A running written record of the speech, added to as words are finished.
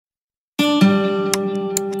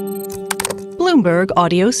Bloomberg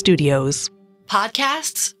Audio Studios.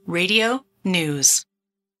 Podcasts, radio, news.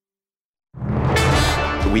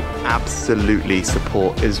 We absolutely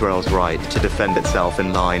support Israel's right to defend itself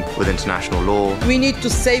in line with international law. We need to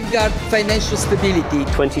safeguard financial stability.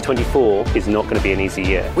 2024 is not going to be an easy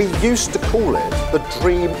year. We used to call it the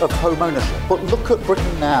dream of home ownership, but look at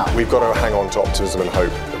Britain now. We've got to hang on to optimism and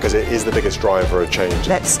hope because it is the biggest driver of change.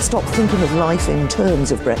 Let's stop thinking of life in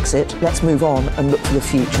terms of Brexit. Let's move on and look to the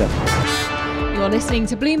future. You're listening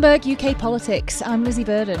to Bloomberg UK Politics. I'm Lizzie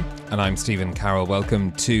Burden. And I'm Stephen Carroll.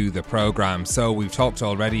 Welcome to the programme. So we've talked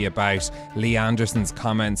already about Lee Anderson's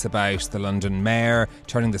comments about the London mayor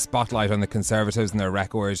turning the spotlight on the Conservatives and their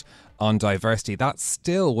record on diversity. That's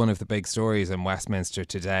still one of the big stories in Westminster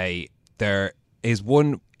today. There is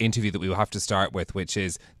one interview that we will have to start with, which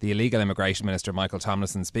is the illegal immigration minister Michael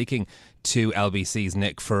Tomlinson speaking to LBC's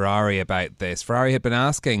Nick Ferrari about this. Ferrari had been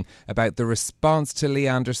asking about the response to Lee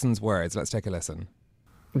Anderson's words. Let's take a listen.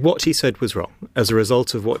 What he said was wrong. As a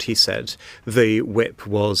result of what he said, the whip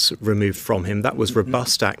was removed from him. That was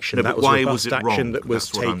robust action. No, that was why robust was it action wrong? that was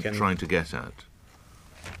That's taken. What I'm trying to get at.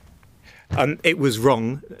 It was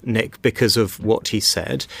wrong, Nick, because of what he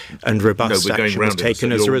said, and robust action was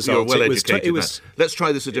taken as a result. You're well educated. Let's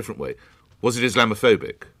try this a different way. Was it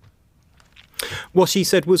Islamophobic? What he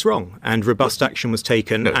said was wrong, and robust action was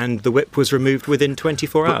taken, and the whip was removed within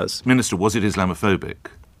 24 hours. Minister, was it Islamophobic?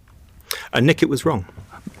 Nick, it was wrong.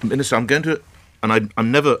 Minister, I'm going to, and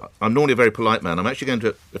I'm normally a very polite man. I'm actually going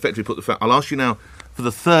to effectively put the fact. I'll ask you now for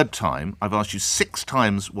the third time. I've asked you 6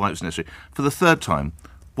 times why it was necessary. For the third time.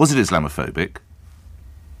 Was it Islamophobic?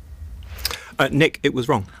 Nick, it was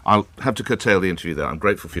wrong. I'll have to curtail the interview there. I'm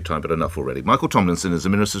grateful for your time, but enough already. Michael Tomlinson is the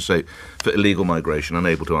Minister of State for Illegal Migration,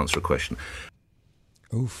 unable to answer a question.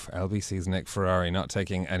 Oof, LBC's Nick Ferrari not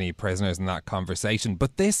taking any prisoners in that conversation.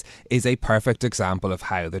 But this is a perfect example of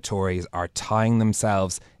how the Tories are tying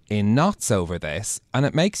themselves in knots over this. And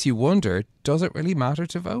it makes you wonder, does it really matter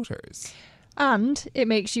to voters? And it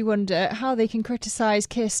makes you wonder how they can criticise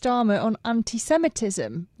Keir Starmer on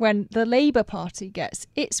anti-Semitism when the Labour Party gets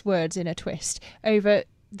its words in a twist over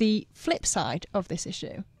the flip side of this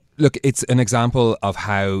issue. Look, it's an example of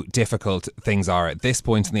how difficult things are at this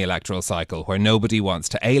point in the electoral cycle, where nobody wants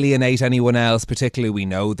to alienate anyone else. Particularly, we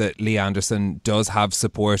know that Lee Anderson does have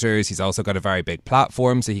supporters. He's also got a very big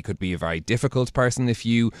platform, so he could be a very difficult person if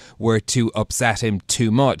you were to upset him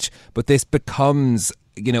too much. But this becomes,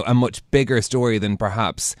 you know, a much bigger story than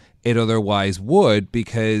perhaps it otherwise would,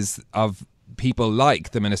 because of people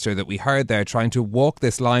like the minister that we heard there trying to walk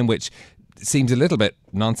this line, which seems a little bit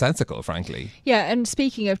nonsensical, frankly. Yeah, and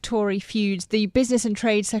speaking of Tory feuds, the Business and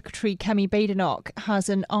Trade Secretary Kemi Badenoch has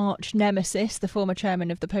an arch nemesis, the former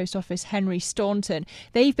chairman of the Post Office, Henry Staunton.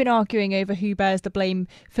 They've been arguing over who bears the blame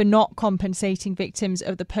for not compensating victims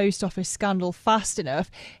of the Post Office scandal fast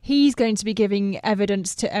enough. He's going to be giving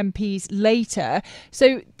evidence to MPs later.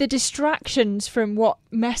 So the distractions from what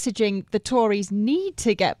messaging the Tories need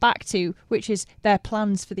to get back to, which is their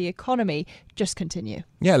plans for the economy, just continue.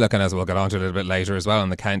 Yeah, look, and as we'll get on to a little bit later as well, on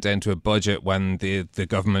the countdown to a budget when the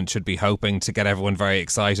government should be hoping to get everyone very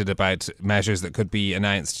excited about measures that could be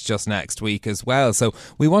announced just next week as well. So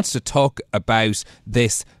we wanted to talk about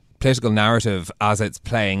this political narrative as it's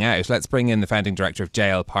playing out. Let's bring in the founding director of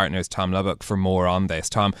JL Partners, Tom Lubbock, for more on this.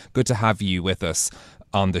 Tom, good to have you with us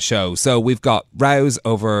on the show. So we've got rows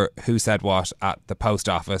over who said what at the Post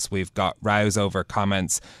Office. We've got rows over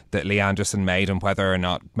comments that Lee Anderson made and whether or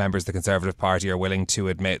not members of the Conservative Party are willing to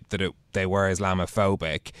admit that they were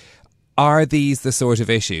Islamophobic. Are these the sort of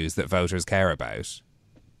issues that voters care about?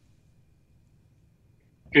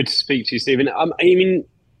 Good to speak to you, Stephen. I mean,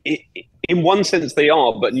 in one sense they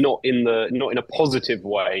are, but not in a positive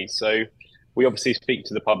way. So we obviously speak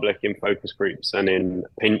to the public in focus groups and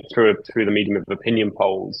through the medium of opinion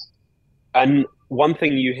polls. And one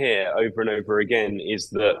thing you hear over and over again is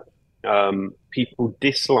that people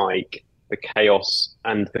dislike the chaos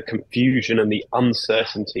and the confusion and the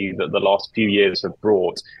uncertainty that the last few years have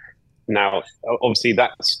brought. Now, obviously,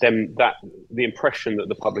 the impression that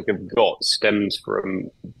the public have got stems from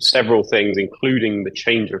several things, including the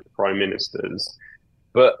change of prime ministers.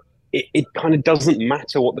 But it kind of doesn't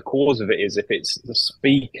matter what the cause of it is. If it's the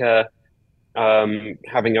Speaker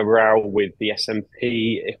having a row with the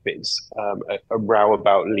SNP, if it's a row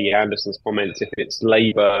about Lee Anderson's comments, if it's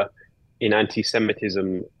Labour in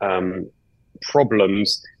anti-Semitism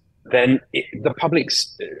problems, then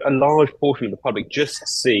a large portion of the public just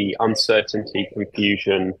see uncertainty,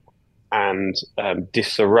 confusion, and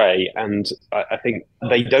disarray, and I think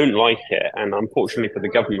they don't like it. And unfortunately for the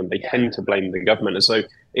government, they tend to blame the government, and so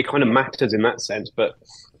it kind of matters in that sense. But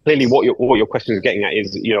clearly what your question is getting at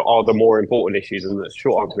is, are there more important issues? And the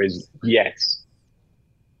short answer is yes.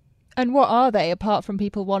 And what are they, apart from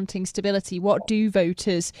people wanting stability? What do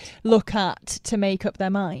voters look at to make up their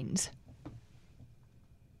minds?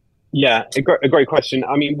 Yeah, a great question.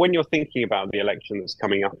 I mean, when you're thinking about the election that's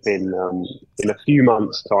coming up in a few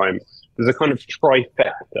months' time, there's a kind of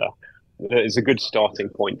trifecta that is a good starting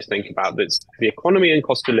point to think about. That's the economy and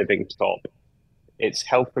cost of living top, it's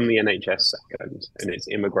health and the NHS second, and it's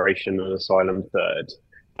immigration and asylum third.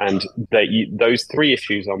 And those three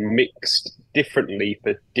issues are mixed differently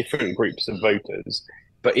for different groups of voters,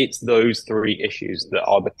 but it's those three issues that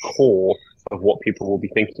are the core of what people will be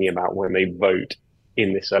thinking about when they vote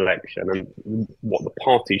in this election, and what the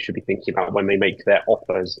party should be thinking about when they make their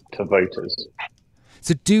offers to voters.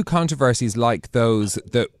 So do controversies like those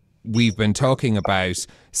that we've been talking about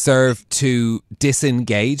serve to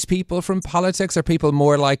disengage people from politics? Are people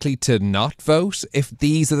more likely to not vote if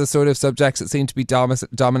these are the sort of subjects that seem to be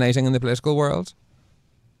dominating in the political world?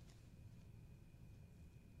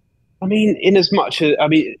 I mean, in as much as, I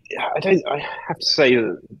have to say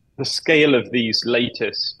that the scale of these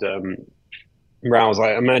latest rows,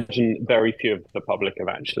 I imagine very few of the public have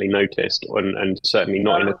actually noticed, and certainly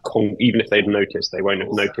not in even if they've noticed, they won't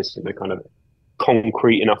have noticed in a kind of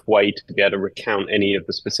concrete enough way to be able to recount any of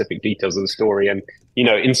the specific details of the story. And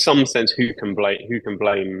in some sense, who can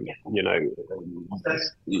blame an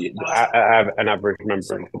average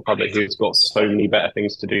member of the public who's got so many better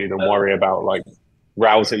things to do than worry about like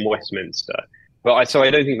rows in Westminster? So I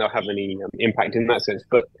don't think they'll have any impact in that sense.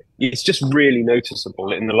 But it's just really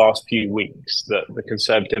noticeable in the last few weeks that the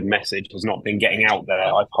Conservative message has not been getting out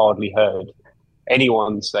there. I've hardly heard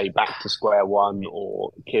anyone say back to square one,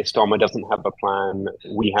 or Keir Starmer doesn't have a plan,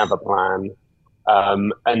 we have a plan.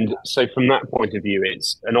 And so from that point of view,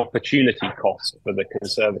 it's an opportunity cost for the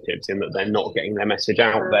Conservatives in that they're not getting their message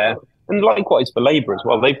out there. And likewise for Labour as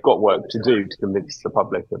well, they've got work to do to convince the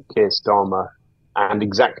public of Keir Starmer and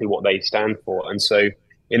exactly what they stand for. And so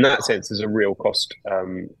in that sense, there's a real cost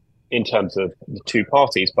in terms of the two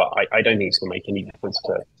parties, but I don't think it's going to make any difference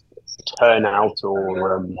to turnout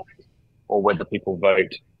or whether people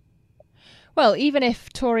vote. Well, even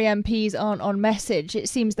if Tory MPs aren't on message, it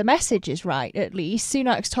seems the message is right, at least.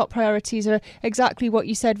 Sunak's top priorities are exactly what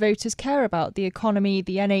you said voters care about: the economy,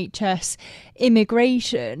 the NHS,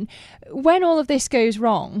 immigration. When all of this goes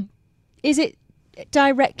wrong, is it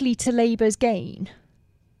directly to Labour's gain?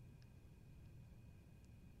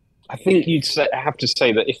 I think have to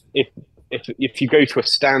say that if you go to a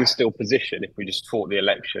standstill position, if we just fought the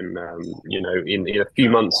election, in a few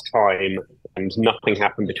months' time, and nothing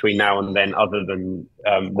happened between now and then other than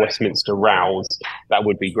Westminster rows, that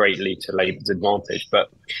would be greatly to Labour's advantage. But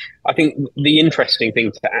I think the interesting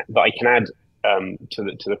thing that I can add to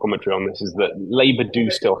the commentary on this is that Labour do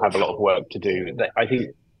still have a lot of work to do. I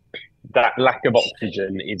think that lack of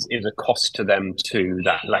oxygen is a cost to them too,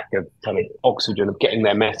 that lack of kind of oxygen of getting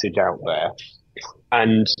their message out there.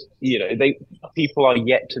 And, people are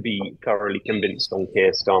yet to be thoroughly convinced on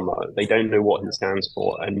Keir Starmer. They don't know what he stands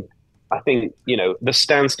for. And I think, the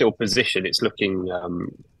standstill position, it's looking,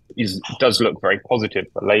 does look very positive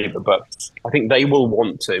for Labour, but I think they will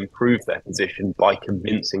want to improve their position by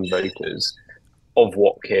convincing voters of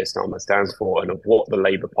what Keir Starmer stands for and of what the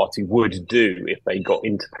Labour Party would do if they got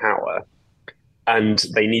into power. And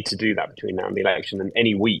they need to do that between now and the election. And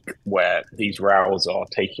any week where these rows are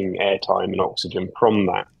taking airtime and oxygen from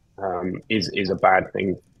that is a bad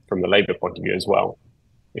thing from the Labour point of view as well.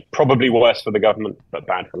 It's probably worse for the government, but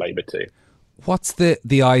bad for Labour too. What's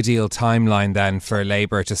the ideal timeline then for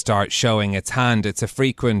Labour to start showing its hand? It's a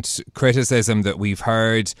frequent criticism that we've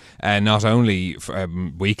heard, not only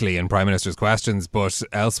weekly in Prime Minister's Questions, but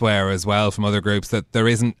elsewhere as well from other groups, that there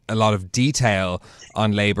isn't a lot of detail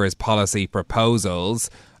on Labour's policy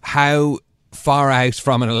proposals. How far out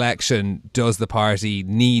from an election does the party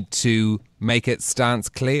need to make its stance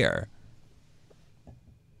clear?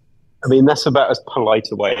 I mean, that's about as polite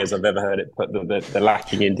a way as I've ever heard it put, the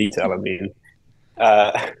lacking in detail. I mean,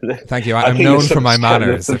 thank you. I'm known for my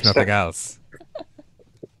manners, if nothing else.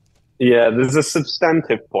 Yeah, there's a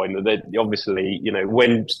substantive point that they obviously,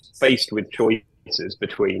 when faced with choices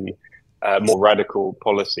between more radical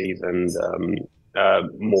policies and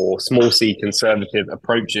more small C conservative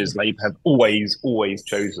approaches, Labour have always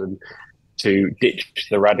chosen to ditch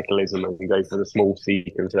the radicalism and go for the small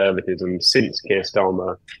C conservatism since Keir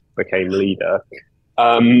Starmer became leader.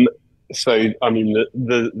 So, I mean,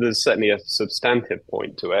 there's certainly a substantive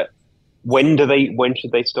point to it. When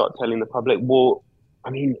should they start telling the public? Well, I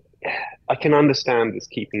mean, I can understand this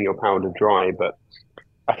keeping your powder dry, but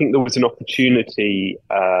I think there was an opportunity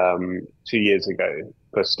 2 years ago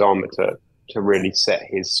for Starmer to really set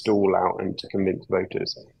his stall out and to convince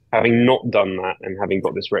voters. Having not done that and having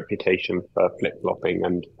got this reputation for flip-flopping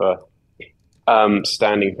and for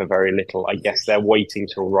standing for very little, I guess they're waiting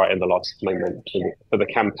till right in the last moment for the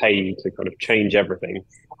campaign to kind of change everything.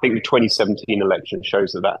 I think the 2017 election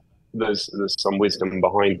shows that there's some wisdom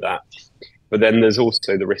behind that. But then there's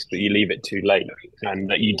also the risk that you leave it too late and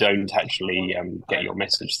that you don't actually get your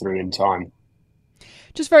message through in time.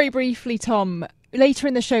 Just very briefly, Tom, later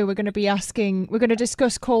in the show we're going to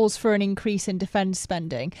discuss calls for an increase in defence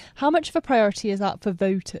spending. How much of a priority is that for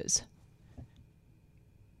voters?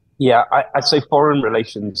 Yeah, I'd say foreign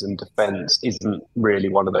relations and defence isn't really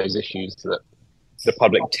one of those issues that the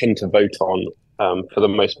public tend to vote on for the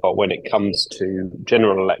most part when it comes to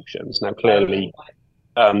general elections. Now, clearly,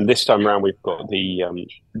 this time around, we've got the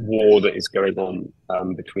war that is going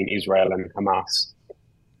on between Israel and Hamas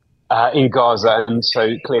in Gaza. And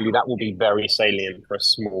so clearly that will be very salient for a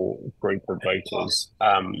small group of voters.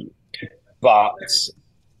 But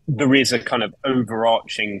there is a kind of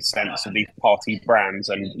overarching sense of these party brands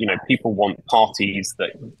and, people want parties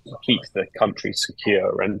that keep the country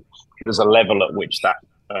secure. And there's a level at which that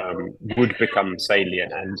would become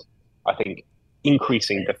salient. And I think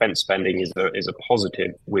increasing defence spending is a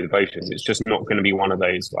positive with voters. It's just not going to be one of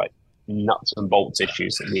those like nuts and bolts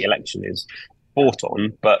issues that the election is fought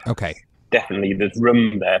on. But definitely there's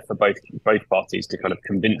room there for both parties to kind of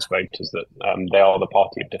convince voters that they are the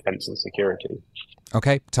party of defence and security.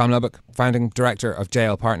 Okay, Tom Lubbock, founding director of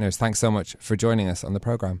JL Partners, thanks so much for joining us on the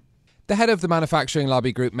programme. The head of the manufacturing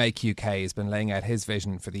lobby group Make UK has been laying out his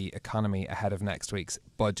vision for the economy ahead of next week's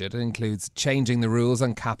budget. It includes changing the rules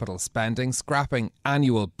on capital spending, scrapping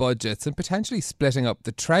annual budgets and potentially splitting up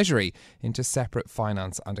the Treasury into separate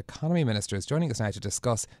finance and economy ministers. Joining us now to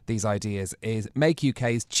discuss these ideas is Make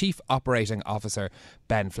UK's Chief Operating Officer,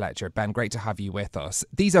 Ben Fletcher. Ben, great to have you with us.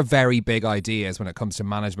 These are very big ideas when it comes to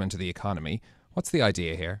management of the economy. What's the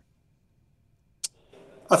idea here?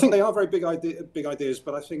 I think they are very big ideas,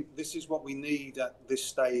 but I think this is what we need at this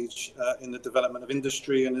stage in the development of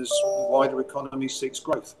industry and as the wider economy seeks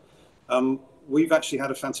growth. We've actually had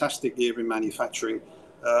a fantastic year in manufacturing.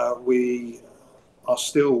 We are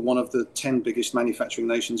still one of the 10 biggest manufacturing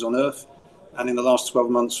nations on earth. And in the last 12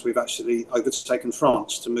 months, we've actually overtaken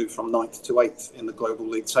France to move from 9th to 8th in the global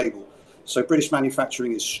league table. So British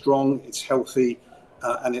manufacturing is strong, it's healthy,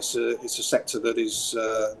 and it's a sector that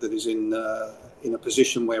is in a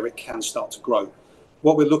position where it can start to grow.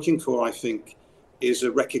 What we're looking for, I think, is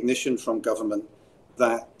a recognition from government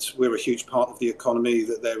that we're a huge part of the economy,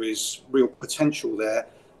 that there is real potential there,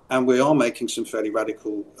 and we are making some fairly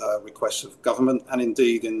radical requests of government, and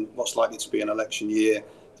indeed in what's likely to be an election year,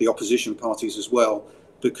 the opposition parties as well,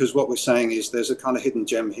 because what we're saying is there's a kind of hidden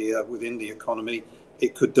gem here within the economy.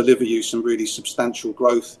 It could deliver you some really substantial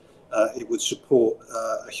growth. It would support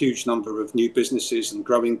a huge number of new businesses and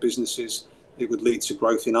growing businesses. It would lead to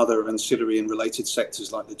growth in other ancillary and related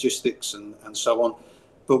sectors like logistics and so on.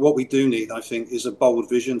 But what we do need, I think, is a bold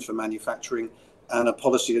vision for manufacturing and a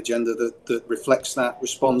policy agenda that reflects that,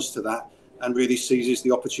 responds to that, and really seizes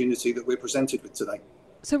the opportunity that we're presented with today.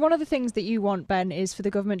 So one of the things that you want, Ben, is for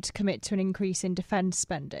the government to commit to an increase in defence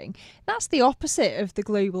spending. That's the opposite of the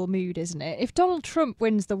global mood, isn't it? If Donald Trump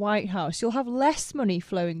wins the White House, you'll have less money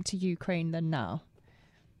flowing to Ukraine than now.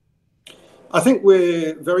 I think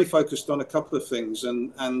we're very focused on a couple of things,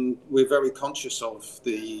 and we're very conscious of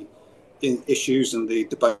the issues and the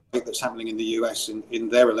debate that's happening in the US in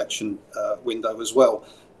their election window as well.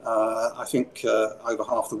 I think over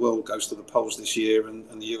half the world goes to the polls this year,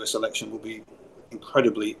 and the US election will be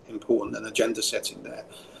incredibly important and agenda setting there.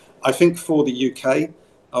 I think for the UK,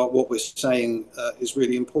 what we're saying is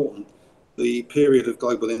really important. The period of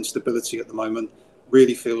global instability at the moment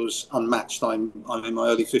really feels unmatched. I'm in my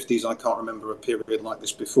early 50s. I can't remember a period like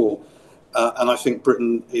this before. And I think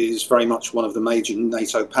Britain is very much one of the major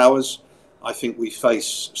NATO powers. I think we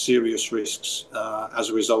face serious risks as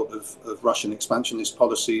a result of Russian expansionist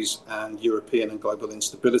policies and European and global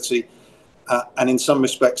instability. And in some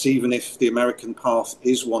respects, even if the American path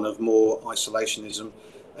is one of more isolationism,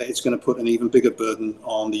 it's going to put an even bigger burden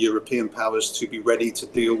on the European powers to be ready to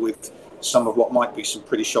deal with some of what might be some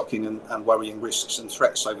pretty shocking and worrying risks and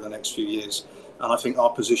threats over the next few years. And I think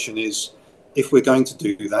our position is, if we're going to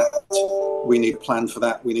do that, we need a plan for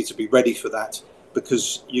that. We need to be ready for that,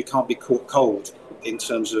 because you can't be caught cold in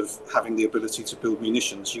terms of having the ability to build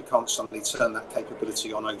munitions. You can't suddenly turn that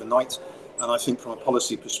capability on overnight. And I think from a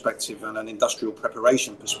policy perspective and an industrial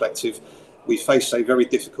preparation perspective, we face a very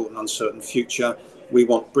difficult and uncertain future. We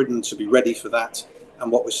want Britain to be ready for that.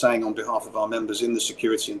 And what we're saying on behalf of our members in the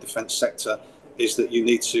security and defence sector is that you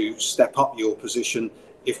need to step up your position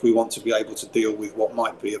if we want to be able to deal with what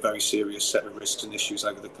might be a very serious set of risks and issues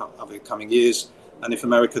over the coming years. And if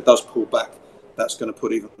America does pull back, that's going to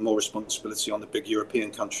put even more responsibility on the big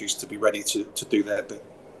European countries to be ready to do their bit.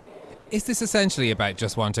 Is this essentially about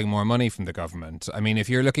just wanting more money from the government? I mean, if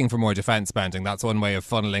you're looking for more defence spending, that's one way of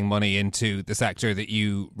funneling money into the sector that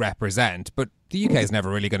you represent. But the UK is never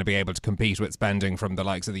really going to be able to compete with spending from the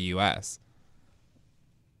likes of the US.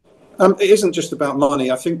 It isn't just about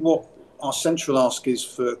money. I think what our central ask is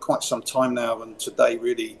for quite some time now, and today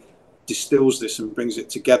really distills this and brings it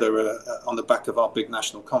together on the back of our big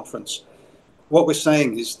national conference. What we're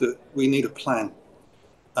saying is that we need a plan.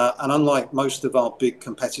 And unlike most of our big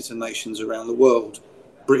competitor nations around the world,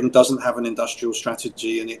 Britain doesn't have an industrial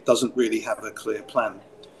strategy and it doesn't really have a clear plan.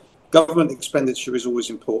 Government expenditure is always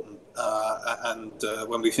important. And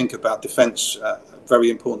when we think about defence, very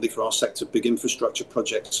importantly for our sector, big infrastructure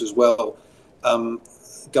projects as well,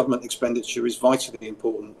 government expenditure is vitally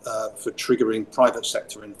important for triggering private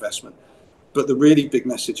sector investment. But the really big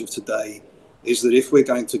message of today is that if we're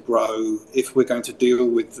going to grow, if we're going to deal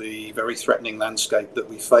with the very threatening landscape that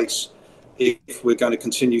we face, if we're going to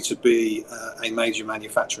continue to be a major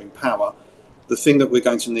manufacturing power, the thing that we're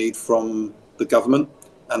going to need from the government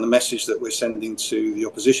and the message that we're sending to the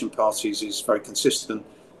opposition parties is very consistent.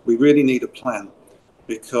 We really need a plan,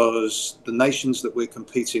 because the nations that we're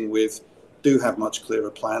competing with do have much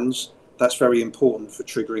clearer plans. That's very important for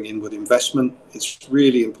triggering inward investment. It's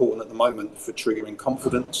really important at the moment for triggering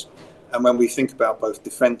confidence. And when we think about both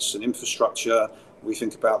defence and infrastructure, we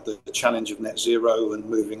think about the challenge of net zero and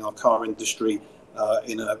moving our car industry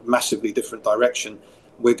in a massively different direction,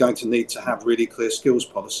 we're going to need to have really clear skills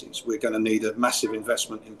policies. We're going to need a massive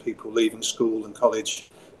investment in people leaving school and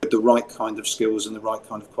college with the right kind of skills and the right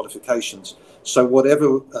kind of qualifications. So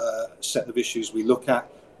whatever set of issues we look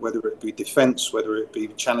at, whether it be defence, whether it be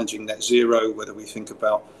challenging net zero, whether we think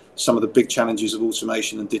about some of the big challenges of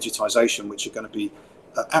automation and digitisation, which are going to be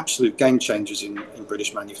absolute game changers in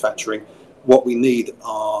British manufacturing. What we need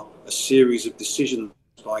are a series of decisions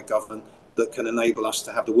by government that can enable us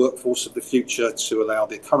to have the workforce of the future, to allow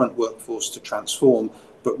the current workforce to transform,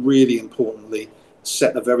 but really importantly,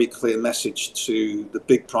 set a very clear message to the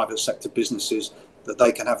big private sector businesses that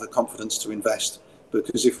they can have the confidence to invest.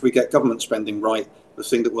 Because if we get government spending right, the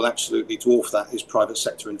thing that will absolutely dwarf that is private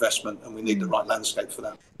sector investment, and we need the right landscape for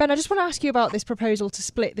that. Ben, I just want to ask you about this proposal to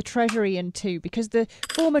split the Treasury in two, because the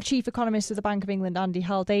former chief economist of the Bank of England, Andy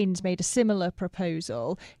Haldane's made a similar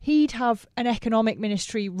proposal. He'd have an economic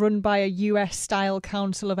ministry run by a US-style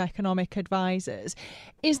Council of Economic Advisors.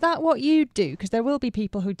 Is that what you'd do? Because there will be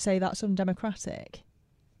people who'd say that's undemocratic.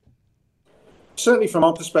 Certainly from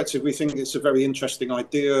our perspective, we think it's a very interesting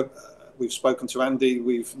idea. We've spoken to Andy,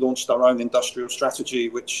 we've launched our own industrial strategy,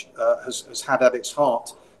 which has had at its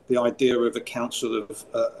heart the idea of a council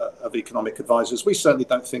of economic advisors. We certainly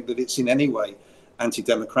don't think that it's in any way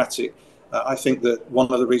anti-democratic. I think that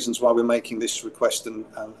one of the reasons why we're making this request and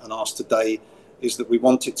ask today is that we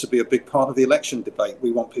want it to be a big part of the election debate.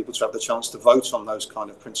 We want people to have the chance to vote on those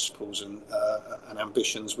kind of principles and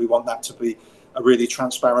ambitions. We want that to be a really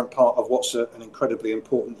transparent part of what's an incredibly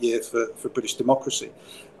important year for British democracy.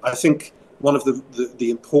 I think one of the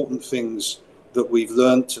important things that we've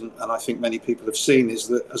learnt, and I think many people have seen, is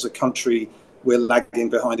that as a country, we're lagging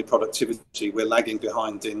behind in productivity, we're lagging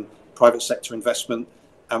behind in private sector investment,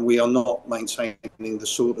 and we are not maintaining the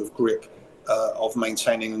sort of grip of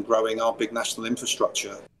maintaining and growing our big national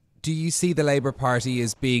infrastructure. Do you see the Labour Party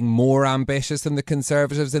as being more ambitious than the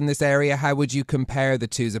Conservatives in this area? How would you compare the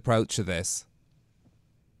two's approach to this?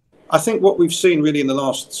 I think what we've seen really in the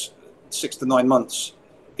last 6 to 9 months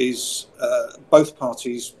is both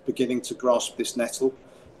parties beginning to grasp this nettle.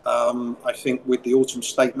 I think with the autumn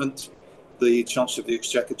statement, the Chancellor of the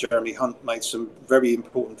Exchequer, Jeremy Hunt, made some very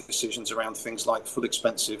important decisions around things like full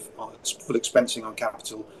expensing on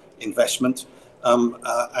capital investment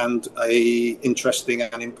and a interesting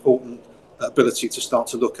and important ability to start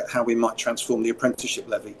to look at how we might transform the apprenticeship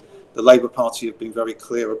levy. The Labour Party have been very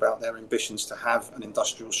clear about their ambitions to have an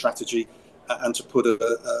industrial strategy, and to put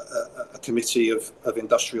a committee of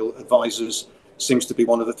industrial advisors seems to be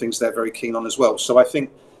one of the things they're very keen on as well. So I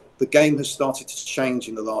think the game has started to change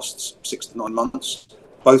in the last 6 to 9 months.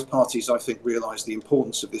 Both parties, I think, realise the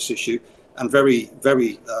importance of this issue, and very,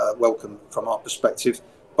 very welcome from our perspective.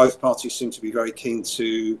 Both parties seem to be very keen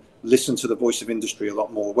to listen to the voice of industry a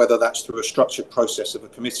lot more, whether that's through a structured process of a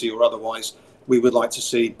committee or otherwise. We would like to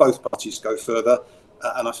see both parties go further.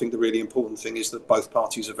 And I think the really important thing is that both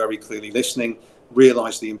parties are very clearly listening,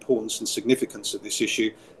 realise the importance and significance of this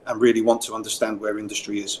issue, and really want to understand where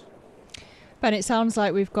industry is. Ben, it sounds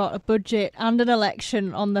like we've got a budget and an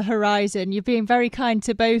election on the horizon. You're being very kind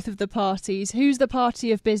to both of the parties. Who's the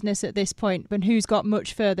party of business at this point, and who's got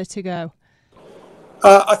much further to go?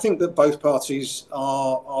 I think that both parties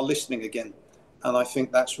are listening again, and I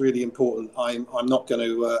think that's really important. I'm not going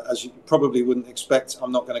to, as you probably wouldn't expect,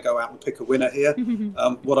 I'm not going to go out and pick a winner here.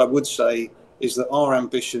 What I would say is that our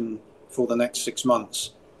ambition for the next 6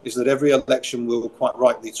 months is that every election will quite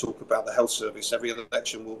rightly talk about the health service. Every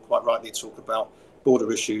election will quite rightly talk about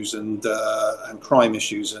border issues and crime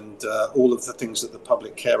issues and all of the things that the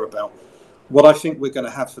public care about. What I think we're going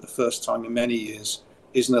to have for the first time in many years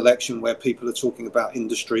is an election where people are talking about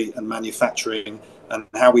industry and manufacturing and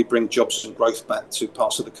how we bring jobs and growth back to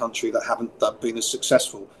parts of the country that haven't been as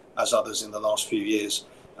successful as others in the last few years.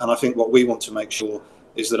 And I think what we want to make sure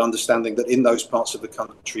is that understanding that in those parts of the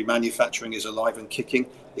country, manufacturing is alive and kicking.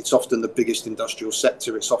 It's often the biggest industrial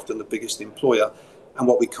sector. It's often the biggest employer. And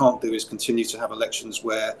what we can't do is continue to have elections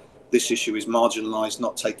where this issue is marginalised,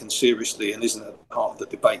 not taken seriously, and isn't at the heart of the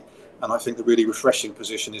debate. And I think the really refreshing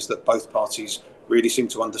position is that both parties really seem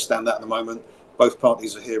to understand that at the moment. Both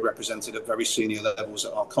parties are here represented at very senior levels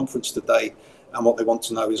at our conference today. And what they want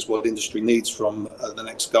to know is what industry needs from the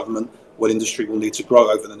next government, what industry will need to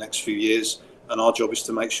grow over the next few years. And our job is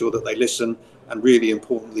to make sure that they listen and, really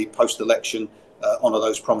importantly, post-election, honour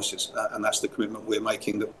those promises. And that's the commitment we're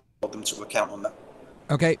making, that we hold them to account on that.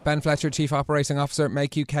 OK, Ben Fletcher, Chief Operating Officer,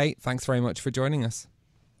 Make UK, thanks very much for joining us.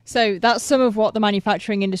 So that's some of what the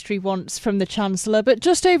manufacturing industry wants from the Chancellor. But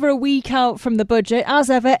just over a week out from the budget, as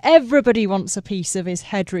ever, everybody wants a piece of his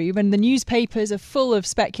headroom, and the newspapers are full of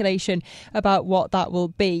speculation about what that will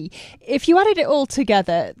be. If you added it all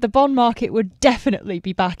together, the bond market would definitely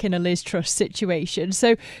be back in a Liz Truss situation.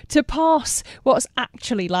 So to pass what's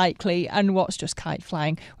actually likely and what's just kite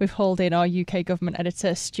flying, we've hauled in our UK government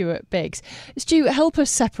editor, Stuart Biggs. Stu, help us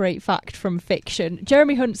separate fact from fiction.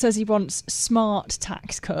 Jeremy Hunt says he wants smart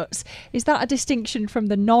tax cuts. Is that a distinction from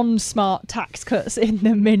the non-smart tax cuts in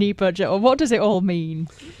the mini budget, or what does it all mean?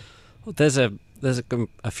 Well, there's a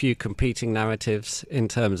few competing narratives in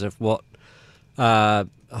terms of what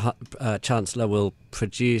Chancellor will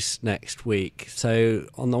produce next week. So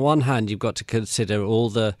on the one hand, you've got to consider all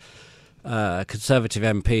the Conservative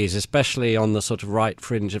MPs, especially on the sort of right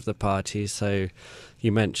fringe of the party. So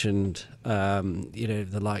you mentioned,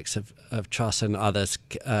 the likes of Truss and others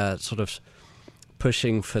sort of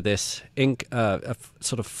pushing for this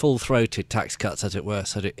sort of full-throated tax cuts, as it were.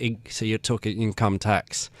 So you're talking income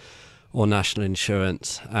tax or national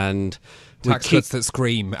insurance and tax cuts that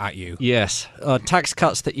scream at you. Yes, tax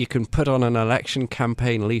cuts that you can put on an election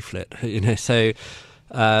campaign leaflet. So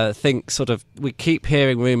think sort of we keep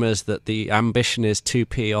hearing rumours that the ambition is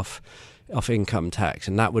 2p off income tax,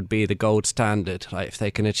 and that would be the gold standard. Like if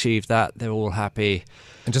they can achieve that, they're all happy.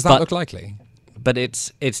 And does that look likely? But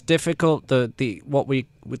it's difficult. The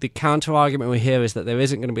counter argument we hear is that there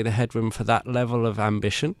isn't going to be the headroom for that level of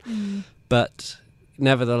ambition. But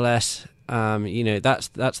nevertheless,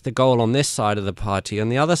 that's the goal on this side of the party. On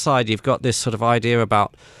the other side, you've got this sort of idea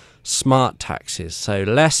about smart taxes, so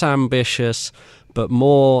less ambitious, but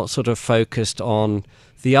more sort of focused on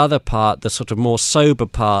the other part, the sort of more sober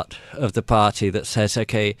part of the party that says,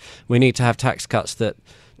 okay, we need to have tax cuts that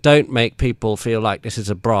don't make people feel like this is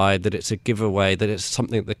a bribe, that it's a giveaway, that it's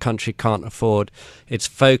something the country can't afford. It's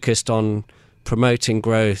focused on promoting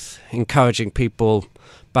growth, encouraging people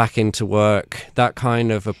back into work, that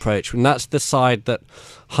kind of approach. And that's the side that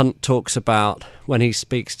Hunt talks about when he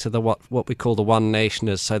speaks to the what we call the One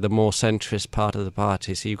Nationers, so the more centrist part of the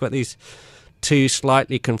party. So you've got these two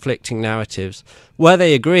slightly conflicting narratives. Where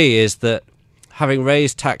they agree is that having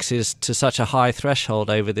raised taxes to such a high threshold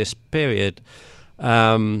over this period,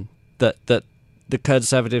 that the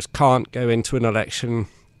Conservatives can't go into an election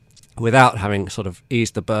without having sort of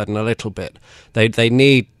eased the burden a little bit. They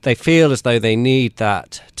feel as though they need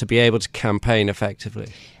that to be able to campaign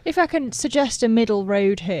effectively. If I can suggest a middle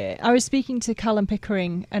road here, I was speaking to Callum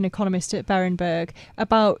Pickering, an economist at Berenberg,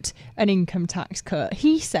 about an income tax cut.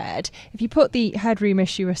 He said if you put the headroom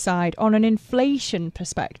issue aside, on an inflation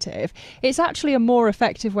perspective, it's actually a more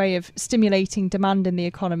effective way of stimulating demand in the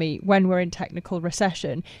economy when we're in technical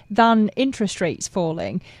recession than interest rates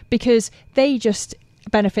falling, because they just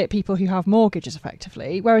benefit people who have mortgages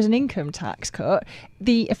effectively, whereas an income tax cut,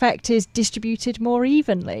 the effect is distributed more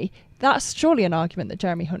evenly. That's surely an argument that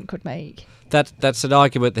Jeremy Hunt could make. That's an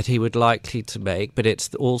argument that he would likely to make, but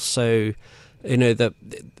it's also, at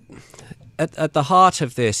the heart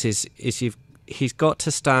of this is he's got to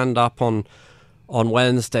stand up on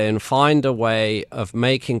Wednesday and find a way of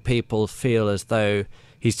making people feel as though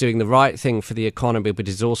he's doing the right thing for the economy, but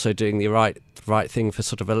he's also doing the right thing for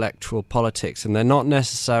sort of electoral politics, and they're not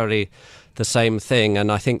necessarily the same thing. And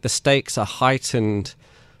I think the stakes are heightened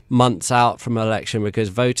months out from election because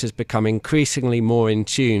voters become increasingly more in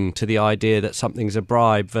tune to the idea that something's a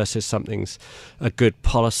bribe versus something's a good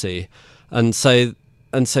policy. And so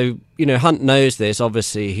Hunt knows this.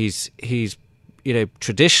 Obviously, he's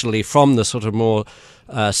traditionally from the sort of more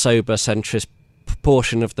sober centrist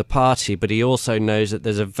portion of the party, but he also knows that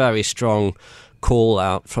there's a very strong call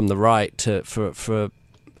out from the right for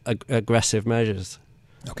aggressive measures.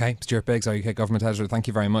 Okay, Stuart Biggs, our UK Government Editor, thank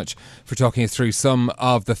you very much for talking us through some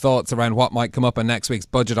of the thoughts around what might come up in next week's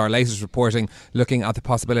budget. Our latest reporting looking at the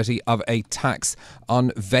possibility of a tax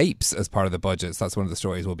on vapes as part of the budget. So that's one of the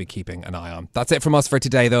stories we'll be keeping an eye on. That's it from us for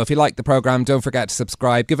today, though. If you like the programme, don't forget to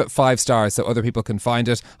subscribe. Give it 5 stars so other people can find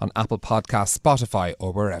it on Apple Podcasts, Spotify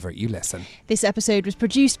or wherever you listen. This episode was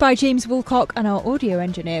produced by James Woolcock and our audio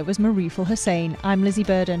engineer was Marifal Hussain. I'm Lizzie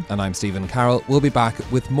Burden. And I'm Stephen Carroll. We'll be back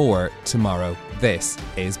with more tomorrow. This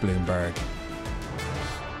is Bloomberg.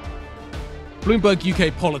 Bloomberg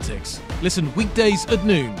UK Politics. Listen weekdays at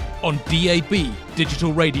noon on DAB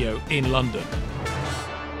Digital Radio in London.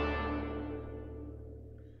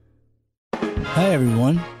 Hi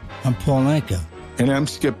everyone, I'm Paul Anka. And I'm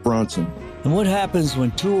Skip Bronson. And what happens when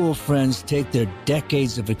two old friends take their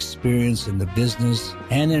decades of experience in the business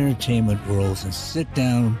and entertainment worlds and sit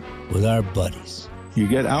down with our buddies? You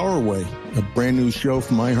get Our Way, a brand new show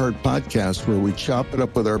from iHeart Podcast where we chop it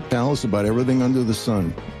up with our pals about everything under the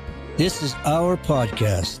sun. This is our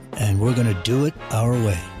podcast, and we're going to do it our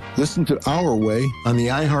way. Listen to Our Way on the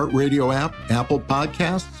iHeart Radio app, Apple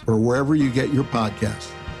Podcasts, or wherever you get your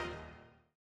podcasts.